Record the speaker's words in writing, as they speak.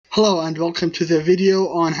Hello and welcome to the video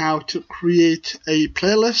on how to create a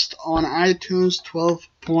playlist on iTunes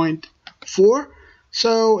 12.4.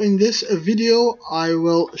 So in this video I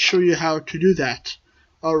will show you how to do that.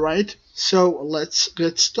 Alright, so let's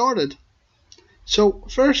get started. So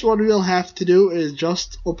first what we'll have to do is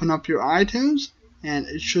just open up your iTunes and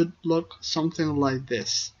it should look something like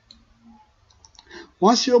this.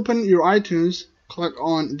 Once you open your iTunes, click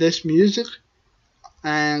on this music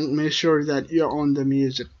and make sure that you're on the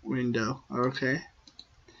music window. Okay,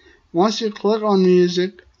 once you click on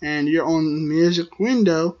music and you're on music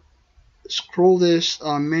window, scroll this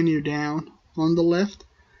menu down on the left,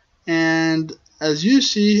 and as you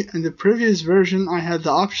see in the previous version I had the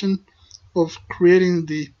option of creating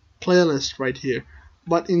the playlist right here,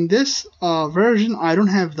 but in this version I don't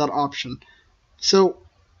have that option. So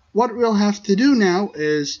what we'll have to do now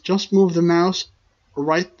is just move the mouse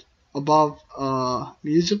right above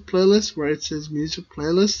music playlist where it says music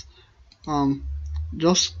playlist.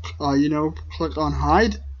 Just click on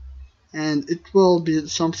hide and it will be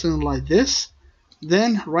something like this.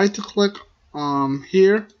 Then right click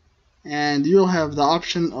here and you'll have the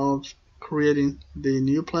option of creating the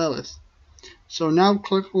new playlist. So now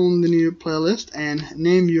click on the new playlist and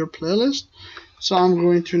name your playlist. So I'm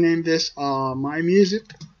going to name this my music,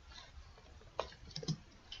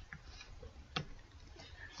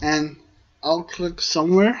 and I'll click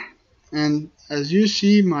somewhere, and as you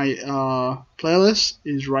see my playlist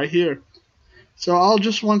is right here. So I'll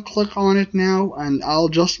just click on it now and I'll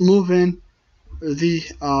just move in the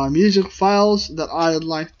music files that I'd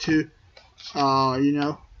like to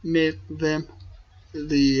make them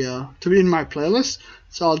to be in my playlist.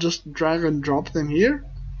 So I'll just drag and drop them here,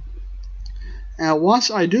 and once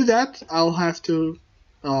I do that I'll have to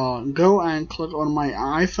go and click on my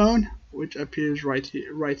iPhone, which appears right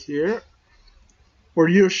here, or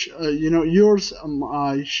yours, yours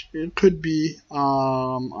it could be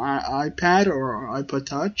iPad or iPod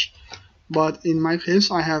Touch, but in my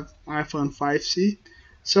case I have iPhone 5C.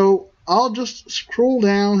 So I'll just scroll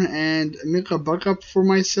down and make a backup for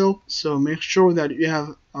myself. So make sure that you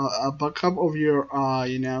have a backup of your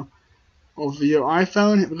of your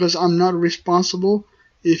iPhone, because I'm not responsible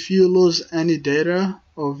if you lose any data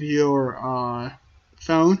of your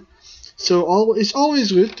phone. So it's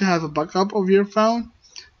always good to have a backup of your phone.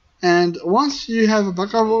 And once you have a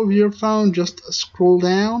backup of your phone, just scroll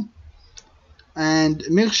down and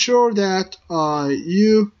make sure that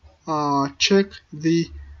you check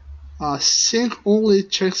the sync only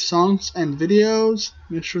check songs and videos.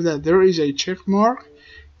 Make sure that there is a check mark,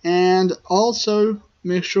 and also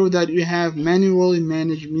make sure that you have manually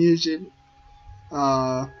manage music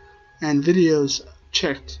and videos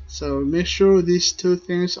checked. So make sure these two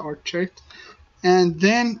things are checked, and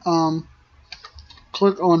then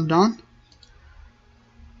click on done.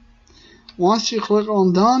 Once you click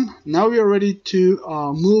on done, now we are ready to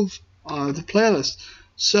move the playlist.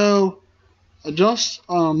 So just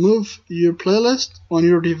move your playlist on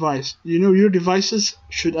your device. Your devices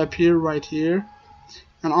should appear right here,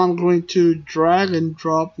 and I'm going to drag and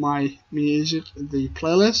drop my music, the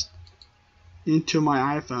playlist, into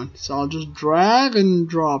my iPhone. So I'll just drag and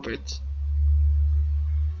drop it,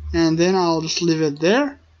 and then I'll just leave it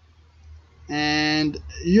there, and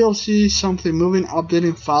you'll see something moving,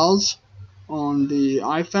 updating files on the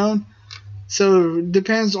iPhone. So it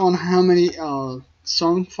depends on how many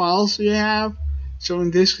song files you have. So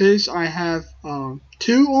in this case I have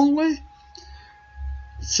 2 only.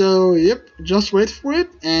 So yep, just wait for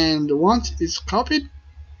it, and once it's copied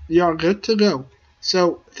you are good to go.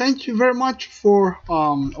 So thank you very much for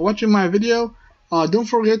watching my video. Don't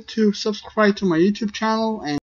forget to subscribe to my YouTube channel, and